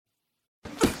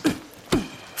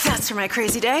That's for my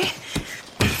crazy day.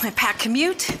 My packed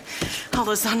commute, all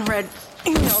those unread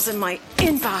emails in my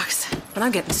inbox. But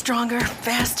I'm getting stronger,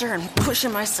 faster, and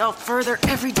pushing myself further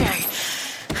every day.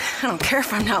 I don't care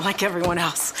if I'm not like everyone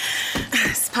else.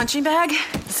 This punching bag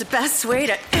is the best way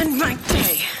to end my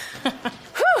day.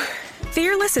 Whew.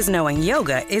 Fearless is knowing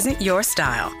yoga isn't your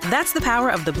style. That's the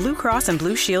power of the Blue Cross and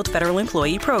Blue Shield Federal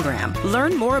Employee Program.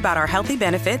 Learn more about our healthy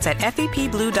benefits at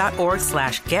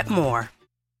fepblue.org/getmore.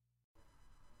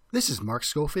 This is Mark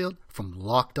Schofield from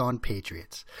Locked On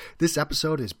Patriots. This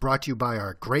episode is brought to you by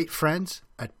our great friends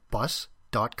at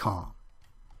Bus.com.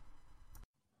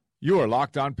 You are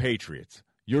Locked On Patriots,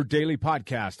 your daily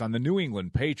podcast on the New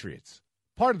England Patriots,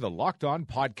 part of the Locked On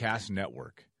Podcast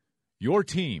Network. Your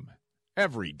team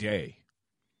every day.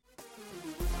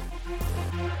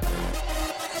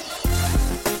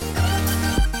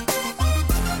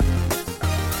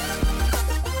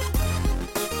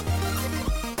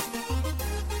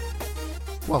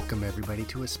 Welcome, everybody,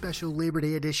 to a special Labor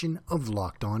Day edition of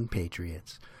Locked On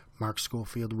Patriots. Mark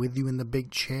Schofield with you in the big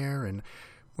chair, and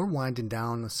we're winding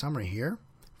down the summer here,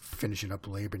 finishing up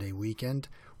Labor Day weekend.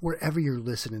 Wherever you're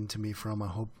listening to me from, I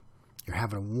hope you're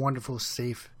having a wonderful,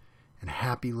 safe, and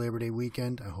happy Labor Day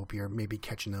weekend. I hope you're maybe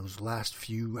catching those last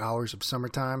few hours of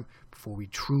summertime before we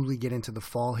truly get into the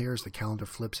fall here as the calendar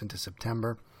flips into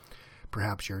September.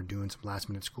 Perhaps you're doing some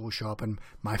last-minute school shopping.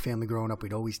 My family growing up,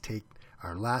 we'd always take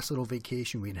our last little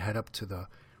vacation. We'd head up to the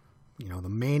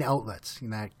main outlets in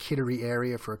that Kittery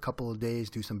area for a couple of days,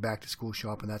 do some back-to-school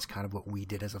shopping. That's kind of what we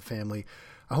did as a family.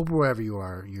 I hope wherever you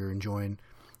are, you're enjoying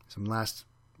some last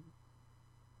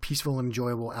peaceful and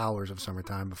enjoyable hours of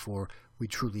summertime before we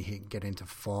truly get into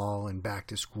fall and back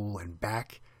to school and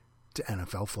back to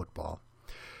NFL football.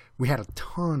 We had a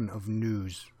ton of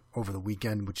news over the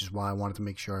weekend, which is why I wanted to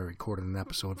make sure I recorded an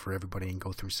episode for everybody and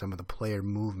go through some of the player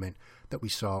movement that we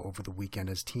saw over the weekend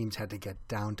as teams had to get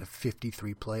down to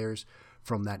 53 players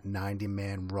from that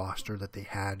 90-man roster that they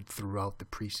had throughout the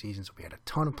preseason. So we had a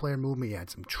ton of player movement. We had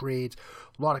some trades.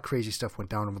 A lot of crazy stuff went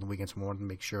down over the weekend, so I wanted to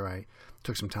make sure I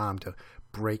took some time to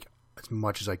break as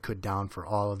much as I could down for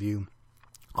all of you.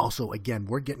 Also, again,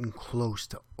 we're getting close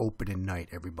to opening night,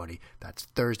 everybody. That's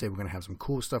Thursday. We're going to have some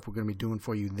cool stuff we're going to be doing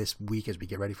for you this week as we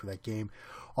get ready for that game.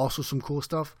 Also, some cool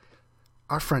stuff,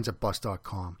 our friends at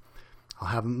Bus.com. I'll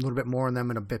have a little bit more on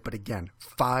them in a bit, but again,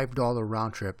 $5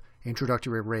 round trip,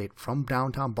 introductory rate from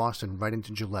downtown Boston right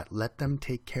into Gillette. Let them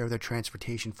take care of their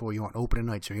transportation for you on opening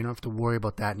night so you don't have to worry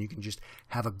about that, and you can just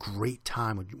have a great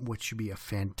time with what should be a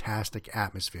fantastic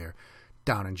atmosphere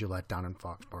down in Gillette, down in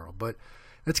Foxborough. But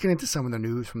let's get into some of the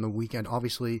news from the weekend.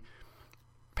 Obviously,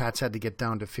 Pats had to get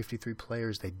down to 53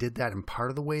 players. They did that, and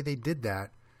part of the way they did that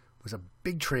was a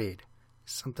big trade,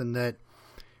 something that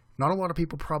not a lot of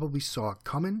people probably saw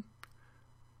coming,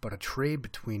 but a trade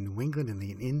between New England and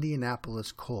the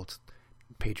Indianapolis Colts.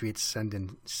 Patriots send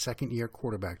in second-year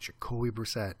quarterback Jacoby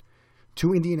Brissett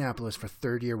to Indianapolis for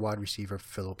third-year wide receiver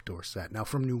Philip Dorsett. Now,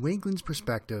 from New England's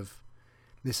perspective,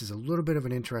 this is a little bit of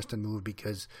an interesting move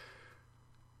because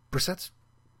Brissett's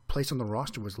place on the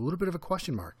roster was a little bit of a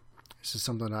question mark. This is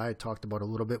something I talked about a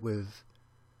little bit with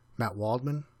Matt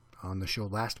Waldman on the show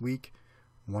last week,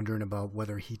 wondering about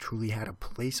whether he truly had a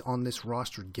place on this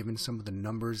roster given some of the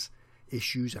numbers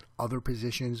issues at other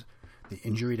positions, the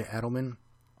injury to Edelman.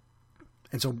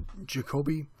 And so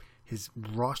Jacoby, his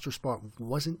roster spot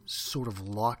wasn't sort of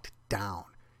locked down.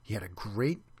 He had a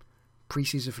great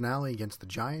preseason finale against the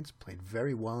Giants, played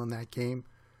very well in that game.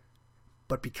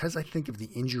 But because I think of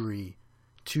the injury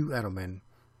to Edelman,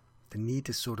 the need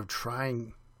to sort of try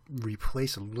and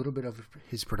replace a little bit of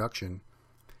his production,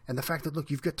 and the fact that, look,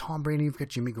 you've got Tom Brady, you've got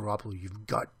Jimmy Garoppolo, you've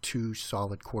got two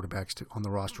solid quarterbacks on the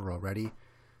roster already,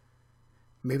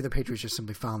 maybe the Patriots just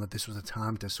simply found that this was a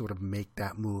time to sort of make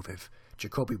that move. If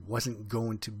Jacoby wasn't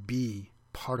going to be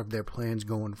part of their plans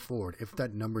going forward, if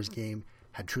that numbers game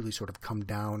had truly sort of come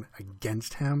down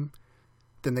against him,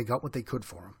 then they got what they could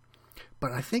for him.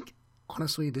 But I think,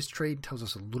 honestly, this trade tells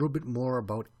us a little bit more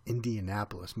about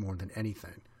Indianapolis more than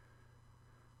anything.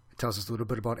 It tells us a little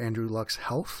bit about Andrew Luck's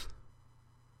health,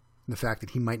 and the fact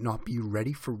that he might not be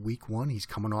ready for week one. He's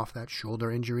coming off that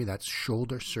shoulder injury, that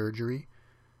shoulder surgery.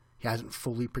 He hasn't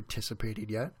fully participated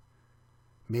yet.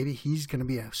 Maybe he's going to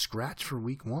be a scratch for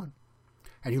week one.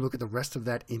 And you look at the rest of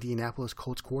that Indianapolis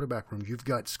Colts quarterback room. You've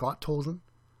got Scott Tolzien,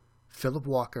 Philip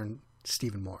Walker, and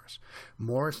Stephen Morris.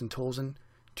 Morris and Tolzien,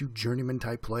 two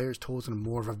journeyman-type players. Tolzien,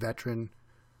 more of a veteran.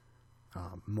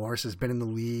 Morris has been in the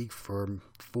league for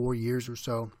 4 years or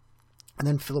so. And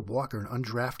then Philip Walker, an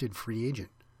undrafted free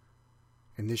agent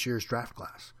in this year's draft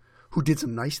class, who did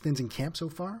some nice things in camp so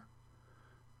far.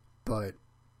 But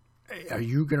are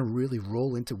you going to really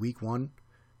roll into week one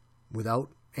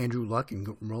without Andrew Luck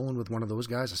and rolling with one of those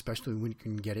guys, especially when you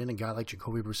can get in a guy like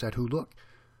Jacoby Brissett, who, look,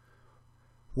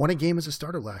 won a game as a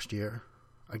starter last year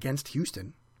against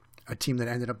Houston, a team that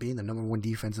ended up being the number 1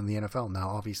 defense in the NFL. Now,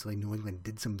 obviously, New England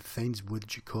did some things with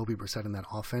Jacoby Brissett in that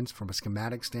offense from a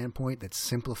schematic standpoint that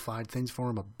simplified things for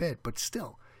him a bit, but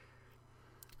still,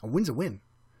 a win's a win.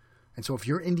 And so if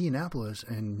you're Indianapolis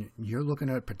and you're looking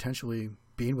at potentially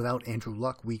being without Andrew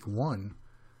Luck week 1,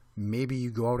 maybe you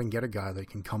go out and get a guy that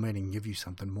can come in and give you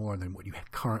something more than what you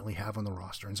currently have on the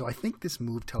roster. And so I think this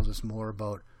move tells us more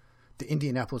about the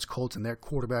Indianapolis Colts and their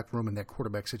quarterback room and their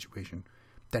quarterback situation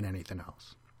than anything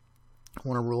else. I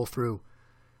want to roll through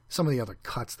some of the other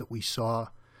cuts that we saw.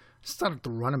 Start at the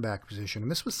running back position,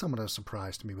 and this was somewhat of a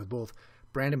surprise to me with both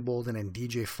Brandon Bolden and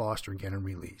DJ Foster getting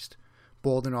released.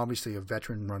 Bolden, obviously a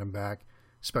veteran running back,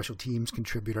 special teams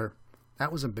contributor.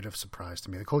 That was a bit of a surprise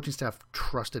to me. The coaching staff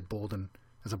trusted Bolden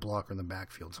as a blocker in the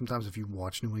backfield. Sometimes if you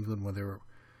watch New England when they were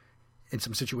in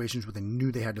some situations where they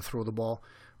knew they had to throw the ball,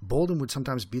 Bolden would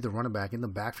sometimes be the running back in the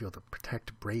backfield to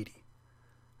protect Brady.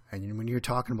 And when you're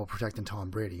talking about protecting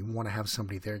Tom Brady, you want to have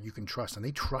somebody there you can trust. And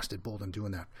they trusted Bolden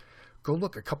doing that. Go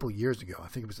look a couple of years ago. I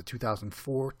think it was the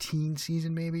 2014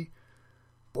 season maybe.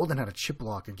 Bolden had a chip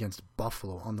block against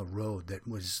Buffalo on the road that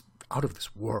was out of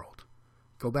this world.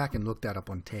 Go back and look that up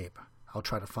on tape. I'll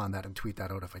try to find that and tweet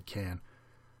that out if I can.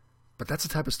 But that's the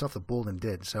type of stuff that Bolden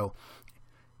did. So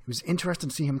it was interesting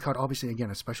to see him cut. Obviously,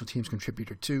 again, a special teams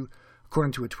contributor too.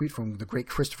 According to a tweet from the great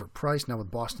Christopher Price, now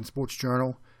with Boston Sports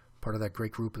Journal, part of that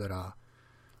great group that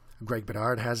Greg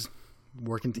Bedard has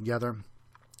working together.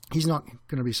 He's not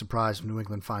going to be surprised if New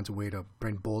England finds a way to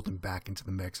bring Bolden back into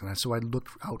the mix. And so I look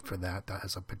out for that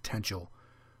as a potential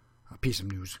piece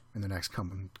of news in the next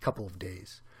couple of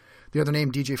days. The other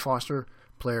name, DJ Foster,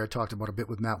 player I talked about a bit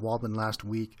with Matt Waldman last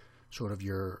week, sort of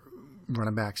your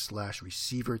running back /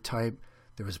 receiver type.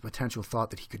 There was a potential thought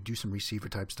that he could do some receiver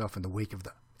type stuff in the wake of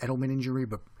the Edelman injury.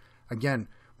 But again,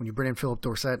 when you bring in Philip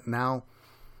Dorsett now,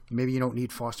 maybe you don't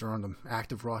need Foster on the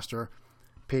active roster.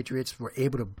 Patriots were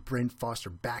able to bring Foster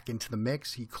back into the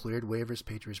mix. He cleared waivers.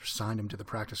 Patriots signed him to the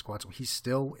practice squad, so he's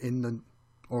still in the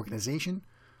organization.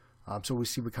 So we'll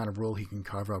see what kind of role he can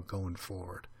carve out going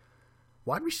forward.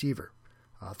 Wide receiver.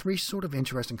 3 sort of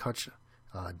interesting cuts.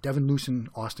 Devin Newsom,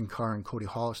 Austin Carr, and Cody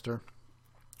Hollister.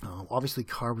 Obviously,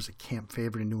 Carr was a camp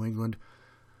favorite in New England.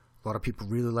 A lot of people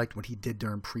really liked what he did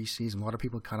during preseason. A lot of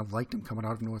people kind of liked him coming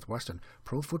out of Northwestern.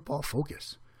 Pro Football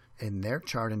Focus, in their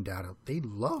chart and data, they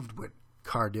loved what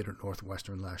Carr did at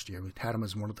Northwestern last year. We had him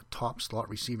as one of the top slot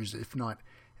receivers, if not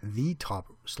the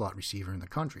top slot receiver in the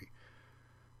country.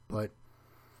 But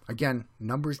again,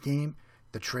 numbers game,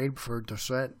 the trade for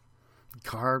Dorsett,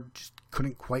 Carr just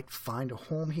couldn't quite find a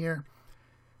home here.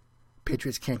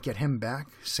 Patriots can't get him back.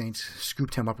 Saints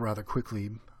scooped him up rather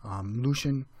quickly.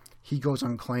 Lucian, he goes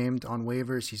unclaimed on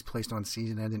waivers. He's placed on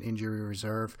season-ending injury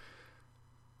reserve.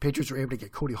 Patriots were able to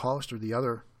get Cody Hollister, the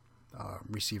other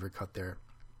receiver cut there,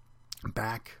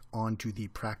 back onto the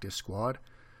practice squad,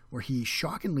 where he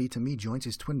shockingly, to me, joins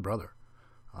his twin brother.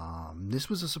 This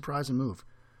was a surprising move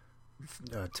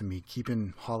to me,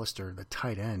 keeping Hollister, the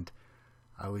tight end.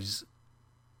 I was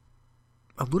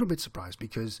a little bit surprised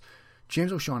because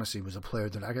James O'Shaughnessy was a player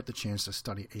that I got the chance to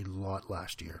study a lot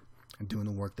last year and doing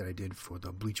the work that I did for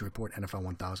the Bleacher Report NFL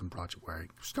 1000 project, where I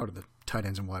scouted the tight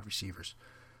ends and wide receivers.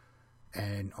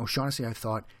 And O'Shaughnessy, I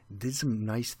thought, did some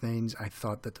nice things. I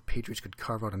thought that the Patriots could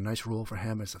carve out a nice role for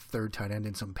him as a third tight end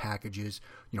in some packages.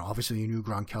 Obviously you knew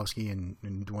Gronkowski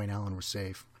and Dwayne Allen were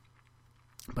safe.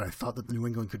 But I thought that New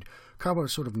England could carve out a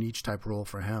sort of niche type role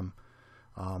for him.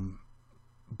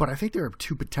 But I think there are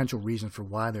 2 potential reasons for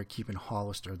why they're keeping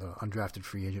Hollister, the undrafted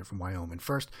free agent from Wyoming.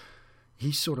 First,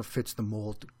 he sort of fits the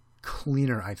mold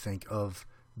cleaner, I think, of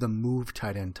the move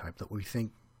tight end type that we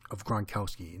think of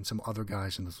Gronkowski and some other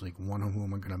guys in this league, one of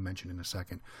whom I'm going to mention in a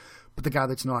second. But the guy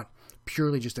that's not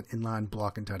purely just an inline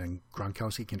blocking tight end,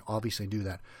 Gronkowski can obviously do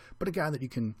that. But a guy that you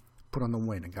can put on the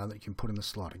wing, a guy that you can put in the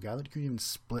slot, a guy that you can even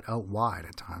split out wide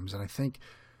at times. And I think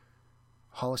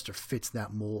Hollister fits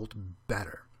that mold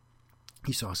better.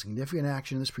 He saw significant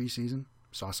action in this preseason,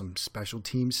 saw some special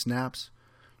team snaps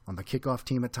on the kickoff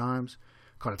team at times,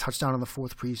 caught a touchdown on the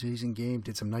 4th preseason game,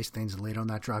 did some nice things late on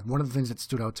that drive. One of the things that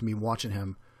stood out to me watching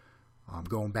him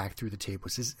going back through the tape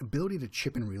was his ability to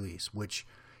chip and release, which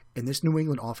in this New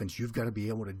England offense you've got to be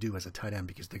able to do as a tight end,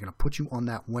 because they're going to put you on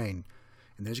that wing,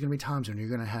 and there's going to be times when you're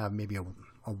going to have maybe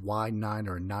a wide 9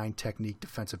 or a 9 technique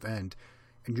defensive end,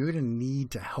 and you're going to need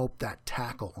to help that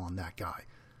tackle on that guy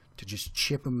to just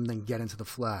chip him and then get into the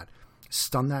flat,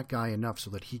 stun that guy enough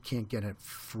so that he can't get a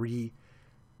free,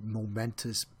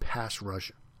 momentous pass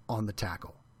rush on the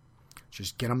tackle.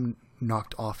 Just get him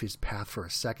knocked off his path for a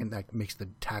second. That makes the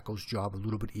tackle's job a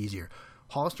little bit easier.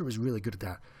 Hollister was really good at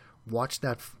that. Watch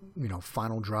that,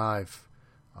 final drive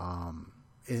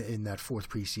in that fourth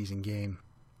preseason game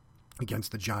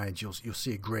against the Giants. You'll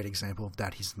see a great example of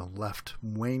that. He's in the left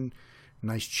wing.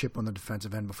 Nice chip on the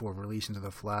defensive end before release into the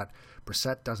flat.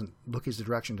 Brissett doesn't look his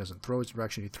direction, doesn't throw his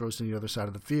direction. He throws to the other side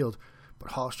of the field.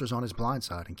 But Hollister's on his blind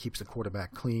side and keeps the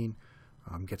quarterback clean.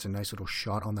 Gets a nice little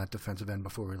shot on that defensive end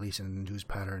before releasing into his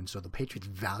pattern. So the Patriots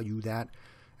value that.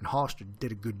 And Hollister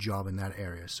did a good job in that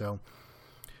area. So,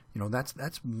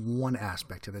 that's one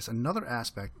aspect to this. Another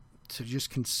aspect to just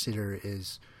consider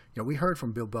is, we heard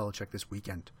from Bill Belichick this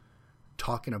weekend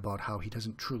talking about how he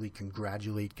doesn't truly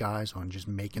congratulate guys on just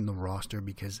making the roster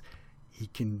because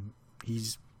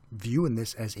he's viewing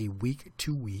this as a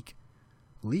week-to-week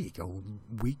league, a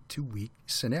week-to-week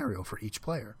scenario for each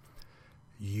player.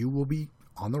 You will be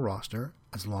on the roster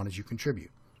as long as you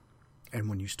contribute. And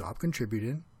when you stop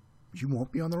contributing, you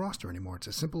won't be on the roster anymore. It's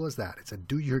as simple as that. It's a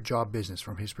do-your-job business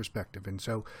from his perspective. And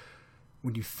so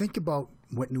when you think about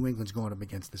what New England's going up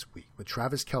against this week, with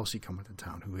Travis Kelce coming to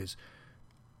town, who is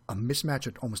a mismatch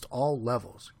at almost all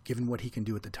levels, given what he can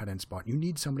do at the tight end spot, you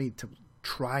need somebody to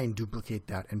try and duplicate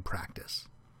that in practice.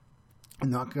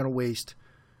 I'm not going to waste,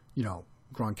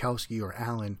 Gronkowski or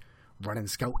Allen running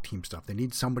scout team stuff. They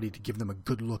need somebody to give them a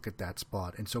good look at that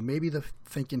spot. And so maybe the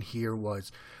thinking here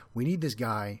was, we need this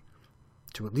guy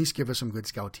to at least give us some good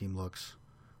scout team looks.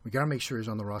 We got to make sure he's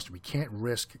on the roster. We can't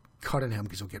risk cutting him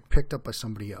because he'll get picked up by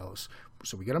somebody else.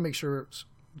 So we got to make sure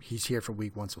he's here for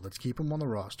week one. So let's keep him on the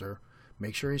roster.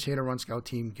 Make sure he's here to run scout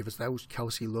team. Give us those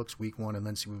Kelce looks week one and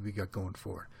then see what we got going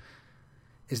forward.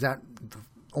 Is that the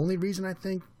only reason I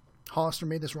think Hollister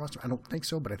made this roster? I don't think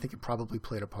so, but I think it probably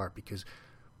played a part because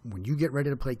when you get ready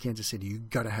to play Kansas City, you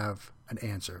got to have an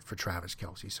answer for Travis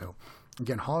Kelce. So,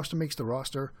 again, Hollister makes the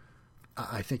roster.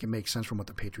 I think it makes sense from what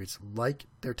the Patriots like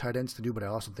their tight ends to do, but I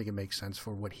also think it makes sense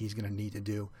for what he's going to need to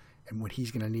do and what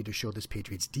he's going to need to show this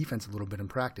Patriots defense a little bit in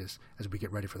practice as we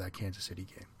get ready for that Kansas City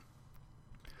game.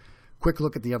 Quick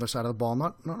look at the other side of the ball.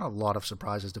 Not a lot of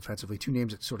surprises defensively. Two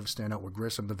names that sort of stand out were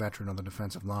Grissom, the veteran on the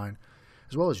defensive line,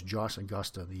 as well as Josh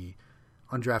Augusta, the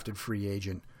undrafted free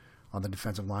agent on the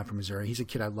defensive line from Missouri. He's a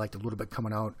kid I liked a little bit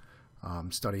coming out,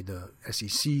 studied the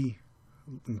SEC,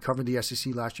 and covered the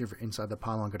SEC last year for Inside the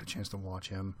Pylon, got a chance to watch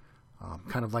him.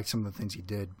 Kind of liked some of the things he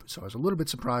did. So I was a little bit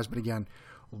surprised, but again,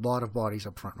 a lot of bodies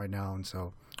up front right now, and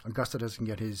so Augusta doesn't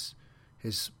get his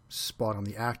spot on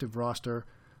the active roster.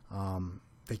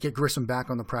 They get Grissom back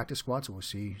on the practice squad, so we'll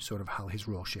see sort of how his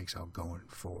role shakes out going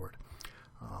forward.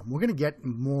 We're going to get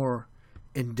more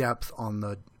in-depth on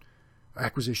the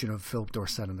acquisition of Philip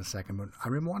Dorsett in a second, but I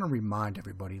want to remind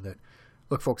everybody that,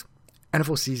 look, folks,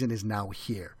 NFL season is now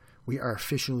here. We are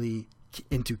officially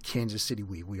into Kansas City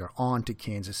week. We are on to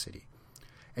Kansas City.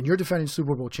 And your defending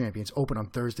Super Bowl champions open on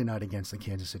Thursday night against the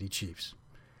Kansas City Chiefs.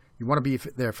 You want to be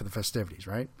there for the festivities,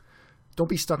 right? Don't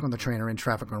be stuck on the train or in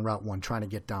traffic on Route 1 trying to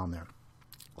get down there.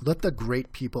 Let the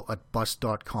great people at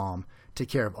Bus.com take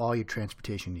care of all your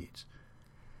transportation needs.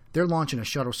 They're launching a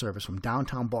shuttle service from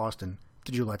downtown Boston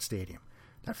to Gillette Stadium.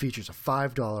 That features a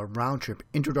 $5 round-trip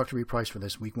introductory price for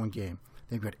this Week 1 game.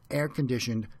 They've got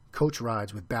air-conditioned coach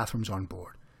rides with bathrooms on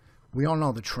board. We all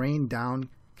know the train down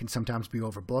can sometimes be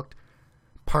overbooked.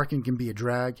 Parking can be a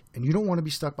drag, and you don't want to be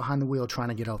stuck behind the wheel trying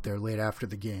to get out there late after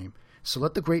the game. So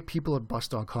let the great people at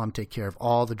Bus.com take care of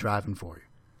all the driving for you.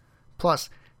 Plus,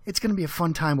 it's going to be a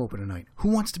fun time open tonight. Who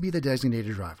wants to be the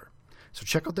designated driver? So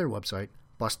check out their website,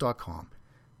 Bus.com.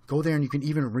 Go there and you can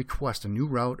even request a new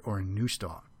route or a new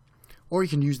stop. Or you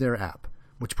can use their app,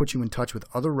 which puts you in touch with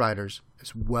other riders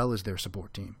as well as their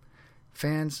support team.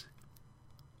 Fans,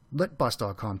 let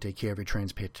Bus.com take care of your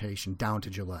transportation down to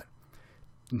Gillette.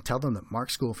 And tell them that Mark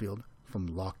Schofield from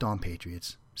Locked On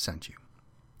Patriots sent you.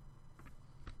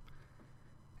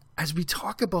 As we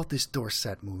talk about this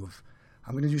Dorsett move,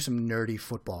 I'm going to do some nerdy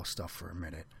football stuff for a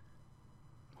minute.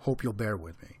 Hope you'll bear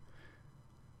with me.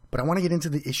 But I want to get into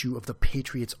the issue of the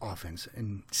Patriots offense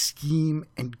and scheme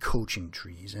and coaching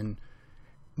trees. And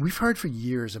we've heard for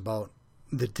years about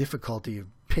the difficulty of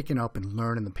picking up and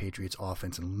learning the Patriots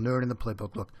offense and learning the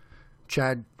playbook. Look,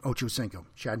 Chad Ochocinco,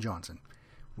 Chad Johnson.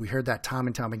 We heard that time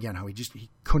and time again, how he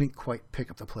couldn't quite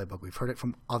pick up the playbook. We've heard it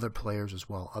from other players as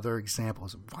well, other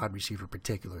examples of wide receiver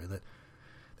particularly, that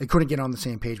they couldn't get on the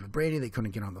same page with Brady. They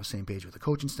couldn't get on the same page with the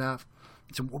coaching staff.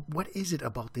 So what is it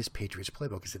about this Patriots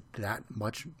playbook? Is it that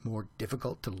much more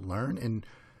difficult to learn? And,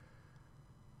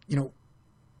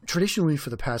 traditionally for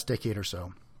the past decade or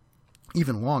so,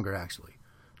 even longer actually,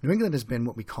 New England has been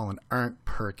what we call an Arnt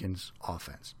Perkins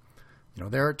offense.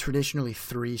 There are traditionally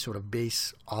three sort of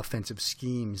base offensive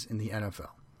schemes in the NFL.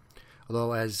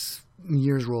 Although as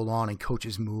years roll on and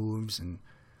coaches moves and,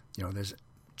 there's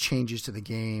changes to the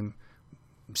game,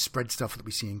 spread stuff that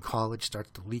we see in college starts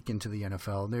to leak into the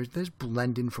NFL. There's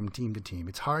blending from team to team.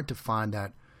 It's hard to find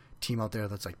that team out there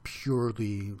that's like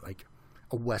purely like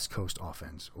a West Coast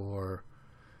offense or,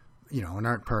 an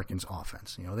Art Perkins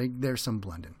offense. There's some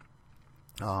blending.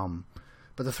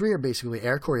 But the three are basically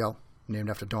Air Coryell, named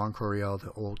after Don Coryell,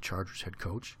 the old Chargers head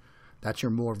coach. That's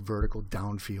your more vertical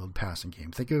downfield passing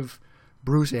game. Think of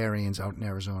Bruce Arians out in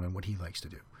Arizona and what he likes to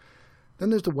do.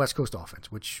 Then there's the West Coast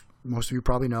offense, which most of you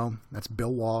probably know. That's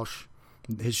Bill Walsh,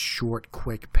 his short,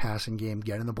 quick passing game,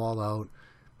 getting the ball out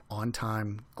on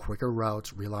time, quicker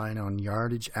routes, relying on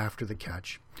yardage after the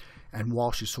catch. And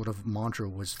Walsh's sort of mantra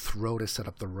was throw to set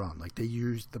up the run. Like they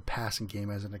used the passing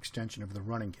game as an extension of the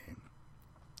running game.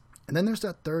 And then there's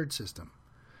that third system,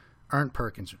 Art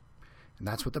Perkins, and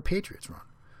that's what the Patriots run.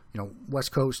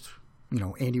 West Coast,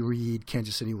 Andy Reid,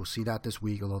 Kansas City, we'll see that this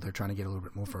week, although they're trying to get a little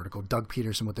bit more vertical. Doug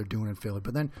Peterson, what they're doing in Philly.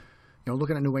 But then,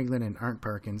 looking at New England and Art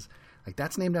Perkins, like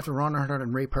that's named after Ron Arhart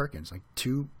and Ray Perkins, like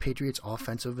two Patriots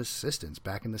offensive assistants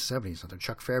back in the 70s, under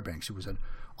Chuck Fairbanks, who was an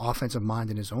offensive mind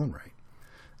in his own right.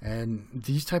 And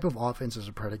these type of offenses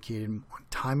are predicated on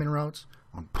timing routes,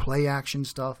 on play action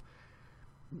stuff,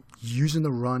 using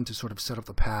the run to sort of set up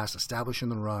the pass, establishing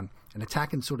the run, and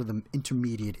attacking sort of the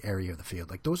intermediate area of the field.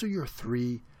 Like those are your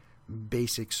three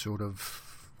basic sort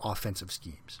of offensive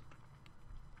schemes.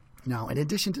 Now, in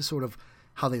addition to sort of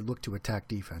how they look to attack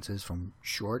defenses from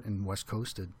short and West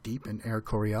Coast to deep and Air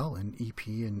Coryell and EP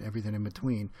and everything in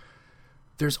between,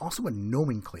 there's also a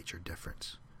nomenclature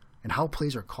difference in how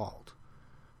plays are called.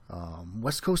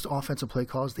 West Coast offensive play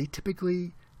calls, they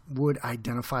typically would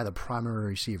identify the primary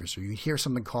receiver. So you hear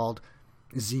something called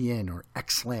Z-in or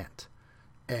X-slant,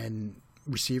 and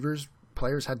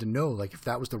players had to know, like, if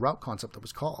that was the route concept that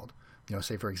was called.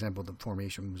 Say, for example, the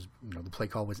formation was, the play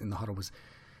call was in the huddle was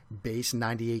base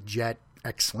 98 jet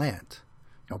X-slant.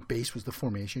 Base was the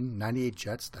formation, 98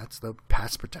 jets, that's the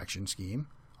pass protection scheme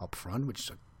up front, which is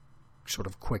a sort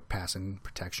of quick passing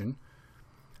protection.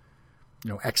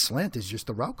 X-slant is just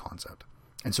the route concept.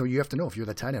 And so you have to know, if you're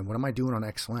the tight end, what am I doing on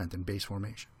X-slant in base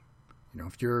formation?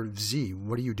 If you're Z,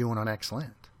 what are you doing on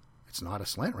X-slant? It's not a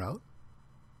slant route.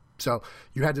 So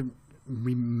you had to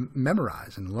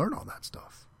memorize and learn all that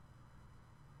stuff.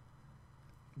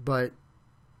 But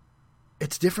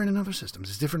it's different in other systems.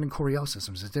 It's different in Coryell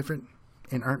systems. It's different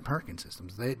in Art Perkins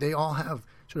systems. They all have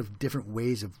sort of different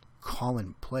ways of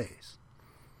calling plays.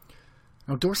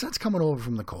 Now, Dorsett's coming over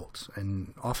from the Colts,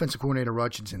 and offensive coordinator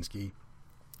Rod Chudzinski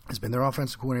has been their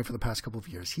offensive coordinator for the past couple of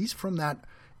years. He's from that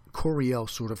Coryell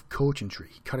sort of coaching tree.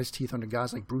 He cut his teeth under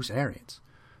guys like Bruce Arians.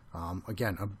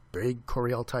 Again, a big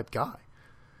Coryell-type guy.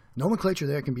 Nomenclature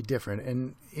there can be different,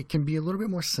 and it can be a little bit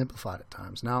more simplified at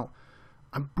times. Now,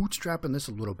 I'm bootstrapping this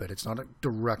a little bit. It's not a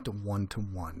direct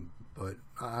one-to-one, but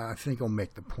I think I'll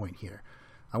make the point here.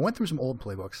 I went through some old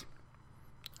playbooks.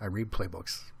 I read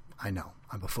playbooks. I know.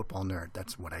 I'm a football nerd.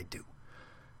 That's what I do.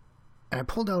 And I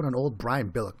pulled out an old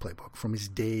Brian Billick playbook from his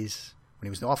days when he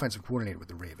was the offensive coordinator with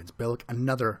the Ravens. Billick,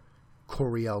 another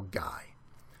Coryell guy.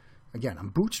 Again,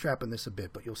 I'm bootstrapping this a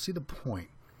bit, but you'll see the point.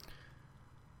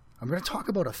 I'm going to talk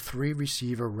about a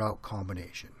 3-receiver route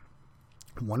combination.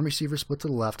 One receiver split to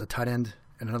the left, a tight end,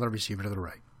 and another receiver to the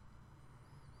right.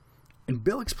 In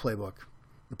Billick's playbook,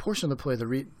 the portion of the play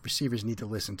the receivers need to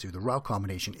listen to, the route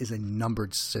combination, is a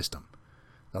numbered system.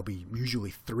 There'll be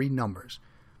usually 3 numbers.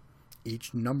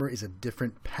 Each number is a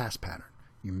different pass pattern.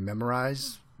 You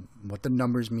memorize what the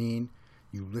numbers mean.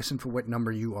 You listen for what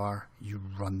number you are. You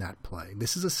run that play.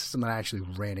 This is a system that I actually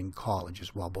ran in college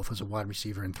as well, both as a wide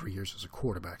receiver and 3 years as a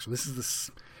quarterback. So this is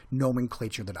the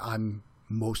nomenclature that I'm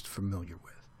most familiar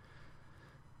with.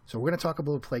 So we're going to talk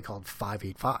about a play called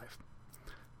 5-8-5.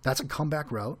 That's a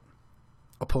comeback route,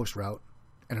 a post route,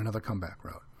 and another comeback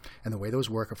route. And the way those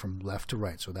work are from left to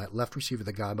right. So that left receiver,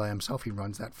 the guy by himself, he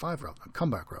runs that 5 route, a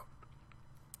comeback route.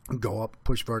 Go up,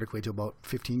 push vertically to about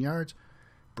 15 yards,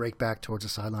 break back towards the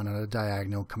sideline on a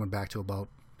diagonal, coming back to about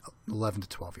 11 to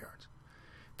 12 yards.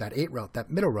 That 8 route,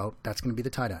 that middle route, that's going to be the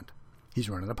tight end. He's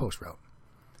running a post route.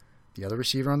 The other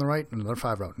receiver on the right, another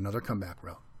 5 route, another comeback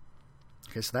route.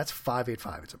 Okay, so that's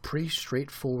 5-8-5. It's a pretty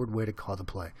straightforward way to call the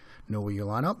play. Know where you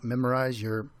line up, memorize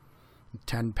your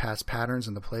 10 pass patterns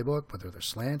in the playbook, whether they're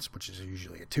slants, which is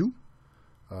usually a 2,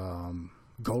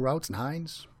 go routes,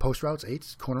 9s, post routes,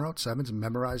 8s, corner routes, 7s, and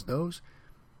memorize those.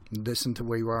 Listen to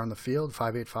where you are on the field,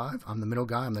 5-8-5. I'm the middle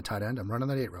guy, I'm the tight end, I'm running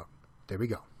that 8 route. There we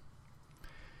go.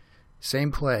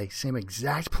 Same play, same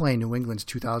exact play, New England's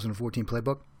 2014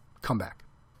 playbook, comeback.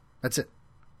 That's it.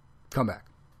 Comeback.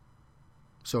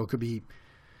 So it could be,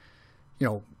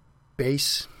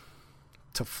 base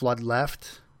to flood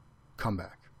left, come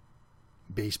back.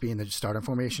 Base being the starting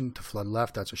formation, to flood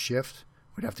left, that's a shift.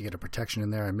 We'd have to get a protection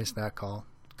in there. I missed that call.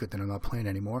 Good thing I'm not playing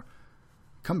anymore.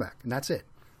 Come back, and that's it.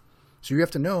 So you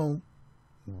have to know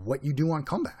what you do on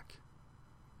comeback.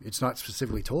 It's not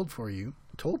specifically told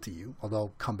to you,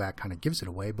 although comeback kind of gives it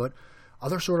away, but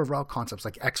other sort of route concepts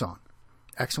like Exxon.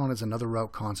 Exxon is another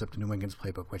route concept in New England's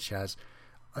playbook, which has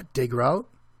a dig route,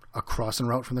 a crossing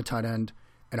route from the tight end,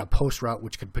 and a post route,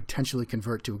 which could potentially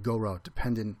convert to a go route,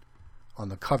 depending on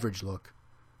the coverage look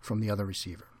from the other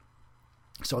receiver.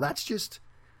 So that's just,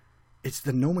 it's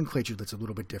the nomenclature that's a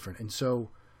little bit different. And so,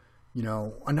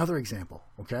 another example,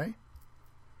 okay?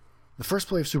 The first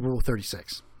play of Super Bowl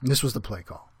 36, and this was the play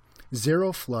call.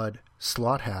 0 flood,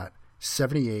 slot hat,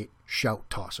 78, shout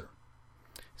tosser.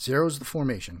 0 is the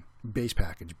formation, base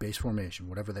package, base formation,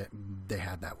 whatever they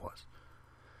had that was.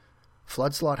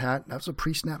 Flood, slot hat, that was a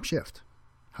pre-snap shift.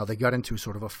 How they got into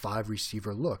sort of a 5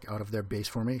 receiver look out of their base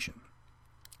formation.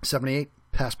 78,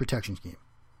 pass protection scheme.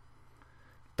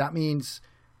 That means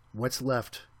what's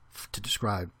left to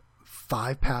describe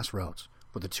 5 pass routes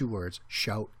with the 2 words,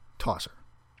 shout, tosser.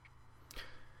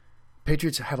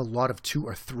 Patriots have a lot of 2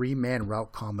 or 3 man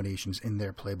route combinations in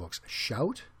their playbooks.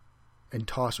 Shout and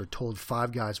tosser told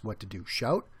 5 guys what to do.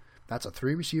 Shout, that's a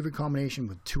 3 receiver combination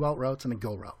with 2 out routes and a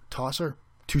go route. Tosser,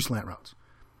 2 slant routes.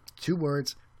 2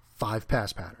 words, 5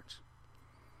 pass patterns.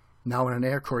 Now in an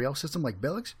Air Coryell system like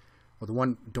Billick's, or the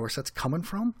one Dorsett's coming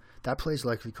from, that play is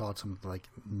likely called something like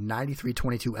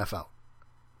 93-22 F out.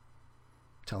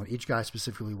 Telling each guy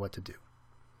specifically what to do.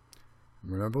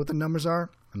 Remember what the numbers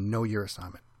are and know your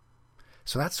assignment.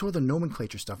 So that's sort of the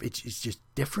nomenclature stuff. It's just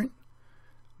different,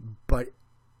 but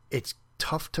it's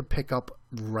tough to pick up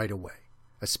right away,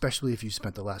 especially if you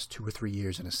spent the last 2 or 3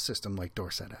 years in a system like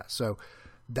Dorsett has. So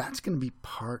that's going to be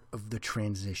part of the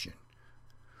transition.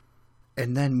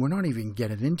 And then we're not even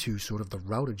getting into sort of the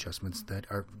route adjustments that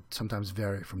are sometimes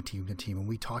vary from team to team. And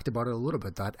we talked about it a little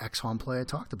bit, that Exxon play I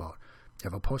talked about. You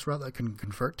have a post route that can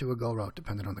convert to a go route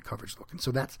depending on the coverage look. And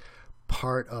so that's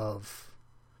part of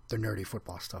the nerdy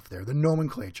football stuff there, the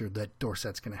nomenclature that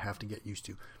Dorsett's going to have to get used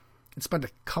to. And spend a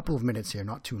couple of minutes here,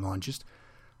 not too long, just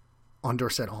on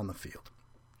Dorsett on the field.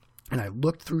 And I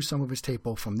looked through some of his tape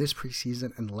both from this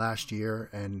preseason and last year,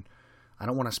 and I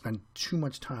don't want to spend too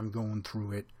much time going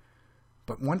through it.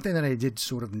 But one thing that I did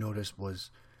sort of notice was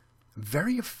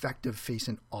very effective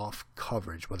facing off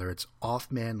coverage, whether it's off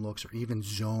man looks or even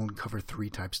zone cover 3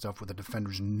 type stuff where the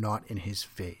defender's not in his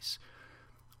face.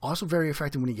 Also very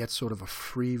effective when he gets sort of a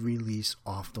free release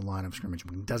off the line of scrimmage,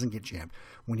 when he doesn't get jammed.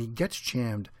 When he gets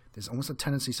jammed, there's almost a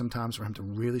tendency sometimes for him to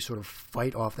really sort of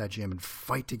fight off that jam and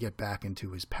fight to get back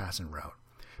into his passing route.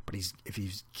 But if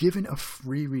he's given a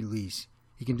free release,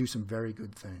 he can do some very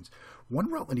good things.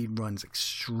 One route that he runs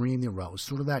extremely well is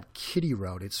sort of that kiddie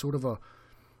route. It's sort of a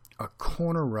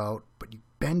corner route, but you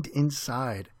bend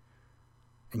inside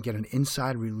and get an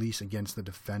inside release against the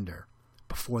defender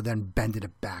before then bending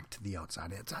it back to the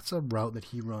outside. That's a route that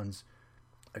he runs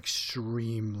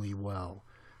extremely well.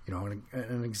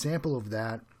 An example of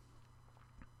that,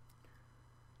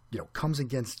 comes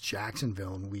against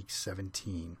Jacksonville in week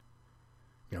 17.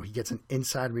 He gets an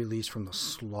inside release from the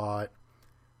slot,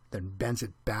 then bends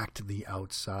it back to the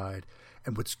outside.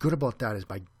 And what's good about that is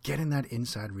by getting that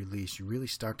inside release, you really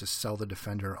start to sell the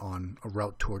defender on a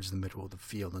route towards the middle of the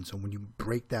field. And so when you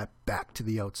break that back to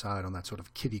the outside on that sort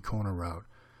of kiddie corner route,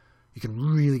 you can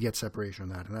really get separation on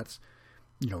that. And that's,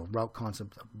 route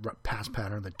concept, pass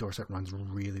pattern that Dorsett runs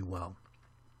really well.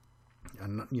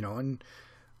 And, and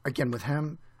again, with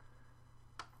him,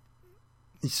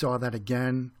 he saw that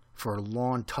again for a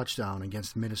long touchdown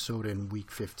against Minnesota in week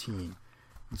 15.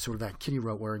 It's sort of that kiddie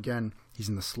route where, again, he's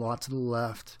in the slot to the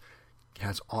left,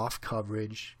 has off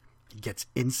coverage, he gets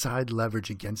inside leverage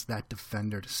against that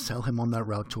defender to sell him on that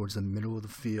route towards the middle of the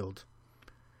field,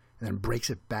 and then breaks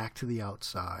it back to the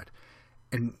outside.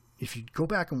 And if you go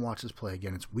back and watch this play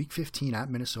again, it's week 15 at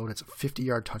Minnesota. It's a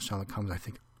 50-yard touchdown that comes, I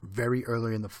think, very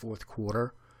early in the fourth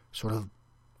quarter, sort of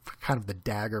kind of the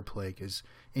dagger play because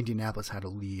Indianapolis had a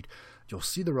lead. You'll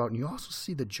see the route, and you also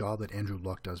see the job that Andrew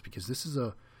Luck does because this is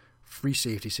a free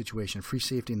safety situation, free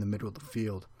safety in the middle of the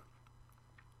field.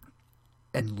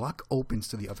 And Luck opens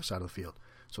to the other side of the field.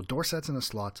 So Dorsett's in the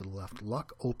slot to the left.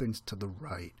 Luck opens to the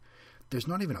right. There's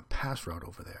not even a pass route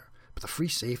over there. But the free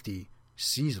safety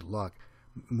sees Luck,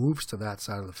 moves to that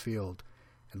side of the field,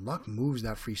 and Luck moves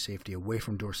that free safety away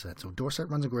from Dorsett. So Dorsett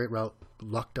runs a great route.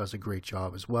 Luck does a great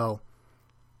job as well.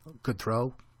 Good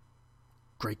throw,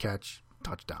 great catch,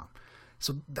 touchdown.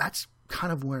 So that's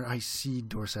kind of where I see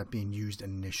Dorsett being used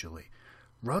initially.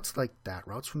 Routes like that,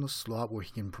 routes from the slot where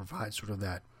he can provide sort of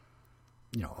that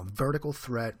a vertical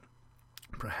threat,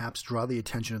 perhaps draw the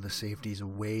attention of the safeties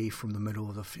away from the middle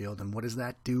of the field. And what does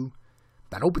that do?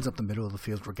 That opens up the middle of the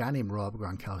field for a guy named Rob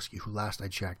Gronkowski, who last I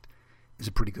checked is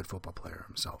a pretty good football player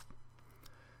himself.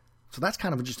 So that's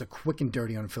kind of just a quick and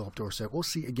dirty on Philip Dorsett. We'll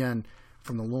see again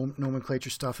from the nomenclature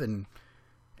stuff and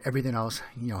everything else,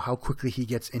 how quickly he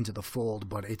gets into the fold,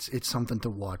 but it's something to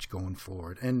watch going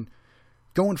forward. And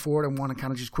going forward, I want to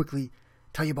kind of just quickly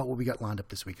tell you about what we got lined up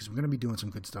this week, because we're going to be doing some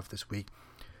good stuff this week.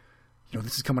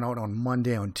 This is coming out on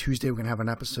Monday. On Tuesday, we're going to have an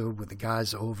episode with the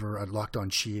guys over at Locked On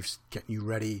Chiefs, getting you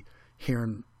ready,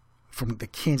 hearing from the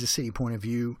Kansas City point of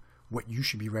view what you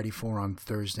should be ready for on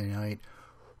Thursday night.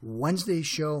 Wednesday's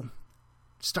show,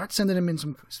 start sending me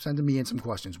in some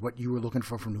questions. What you were looking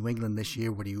for from New England this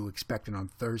year. What are you expecting on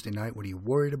Thursday night? What are you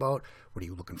worried about? What are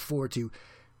you looking forward to?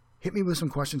 Hit me with some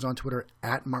questions on Twitter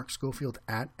at Mark Schofield,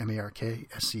 at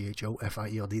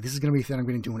MarkSchofield. This is going to be a thing I'm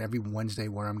going to be doing every Wednesday,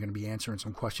 where I'm going to be answering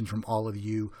some questions from all of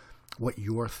you, what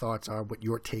your thoughts are, what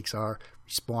your takes are.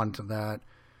 Respond to that,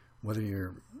 whether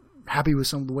you're happy with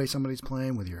the way somebody's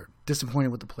playing, whether you're disappointed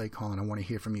with the play calling. I want to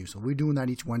hear from you. So we're doing that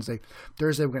each Wednesday.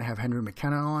 Thursday, we're going to have Henry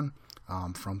McKenna on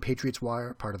from Patriots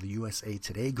Wire, part of the USA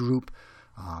Today group.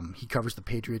 He covers the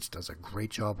Patriots, does a great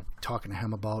job talking to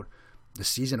him about the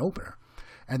season opener.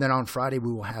 And then on Friday,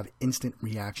 we will have instant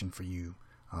reaction for you.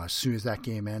 As soon as that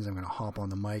game ends, I'm going to hop on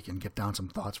the mic and get down some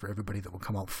thoughts for everybody that will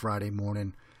come out Friday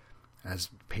morning as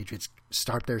the Patriots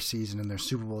start their season and their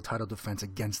Super Bowl title defense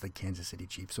against the Kansas City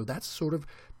Chiefs. So that's sort of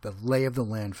the lay of the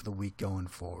land for the week going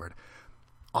forward.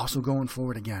 Also going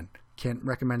forward, again, can't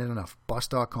recommend it enough,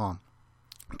 Bus.com.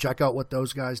 Check out what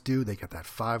those guys do. They got that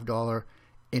 $5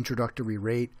 introductory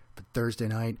rate for Thursday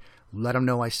night. Let them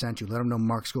know I sent you. Let them know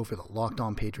Mark Schofield at Locked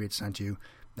On Patriots sent you.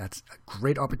 That's a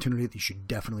great opportunity that you should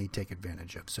definitely take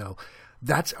advantage of. So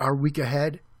that's our week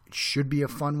ahead. It should be a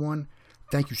fun one.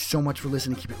 Thank you so much for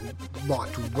listening. Keep it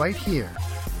locked right here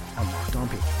on Locked On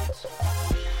Patriots.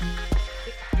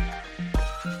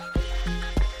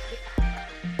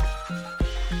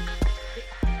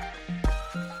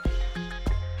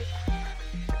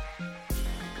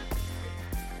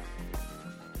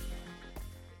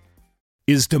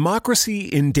 Is democracy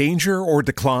in danger or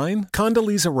decline?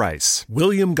 Condoleezza Rice,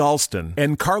 William Galston,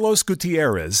 and Carlos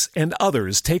Gutierrez and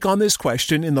others take on this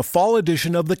question in the fall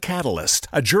edition of The Catalyst,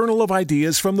 a journal of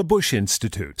ideas from the Bush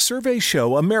Institute. Surveys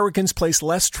show Americans place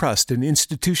less trust in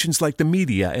institutions like the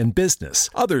media and business.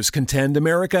 Others contend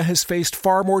America has faced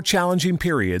far more challenging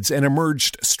periods and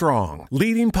emerged strong.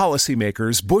 Leading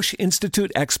policymakers, Bush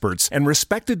Institute experts, and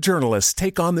respected journalists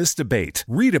take on this debate.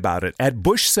 Read about it at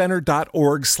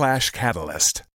bushcenter.org/catalyst.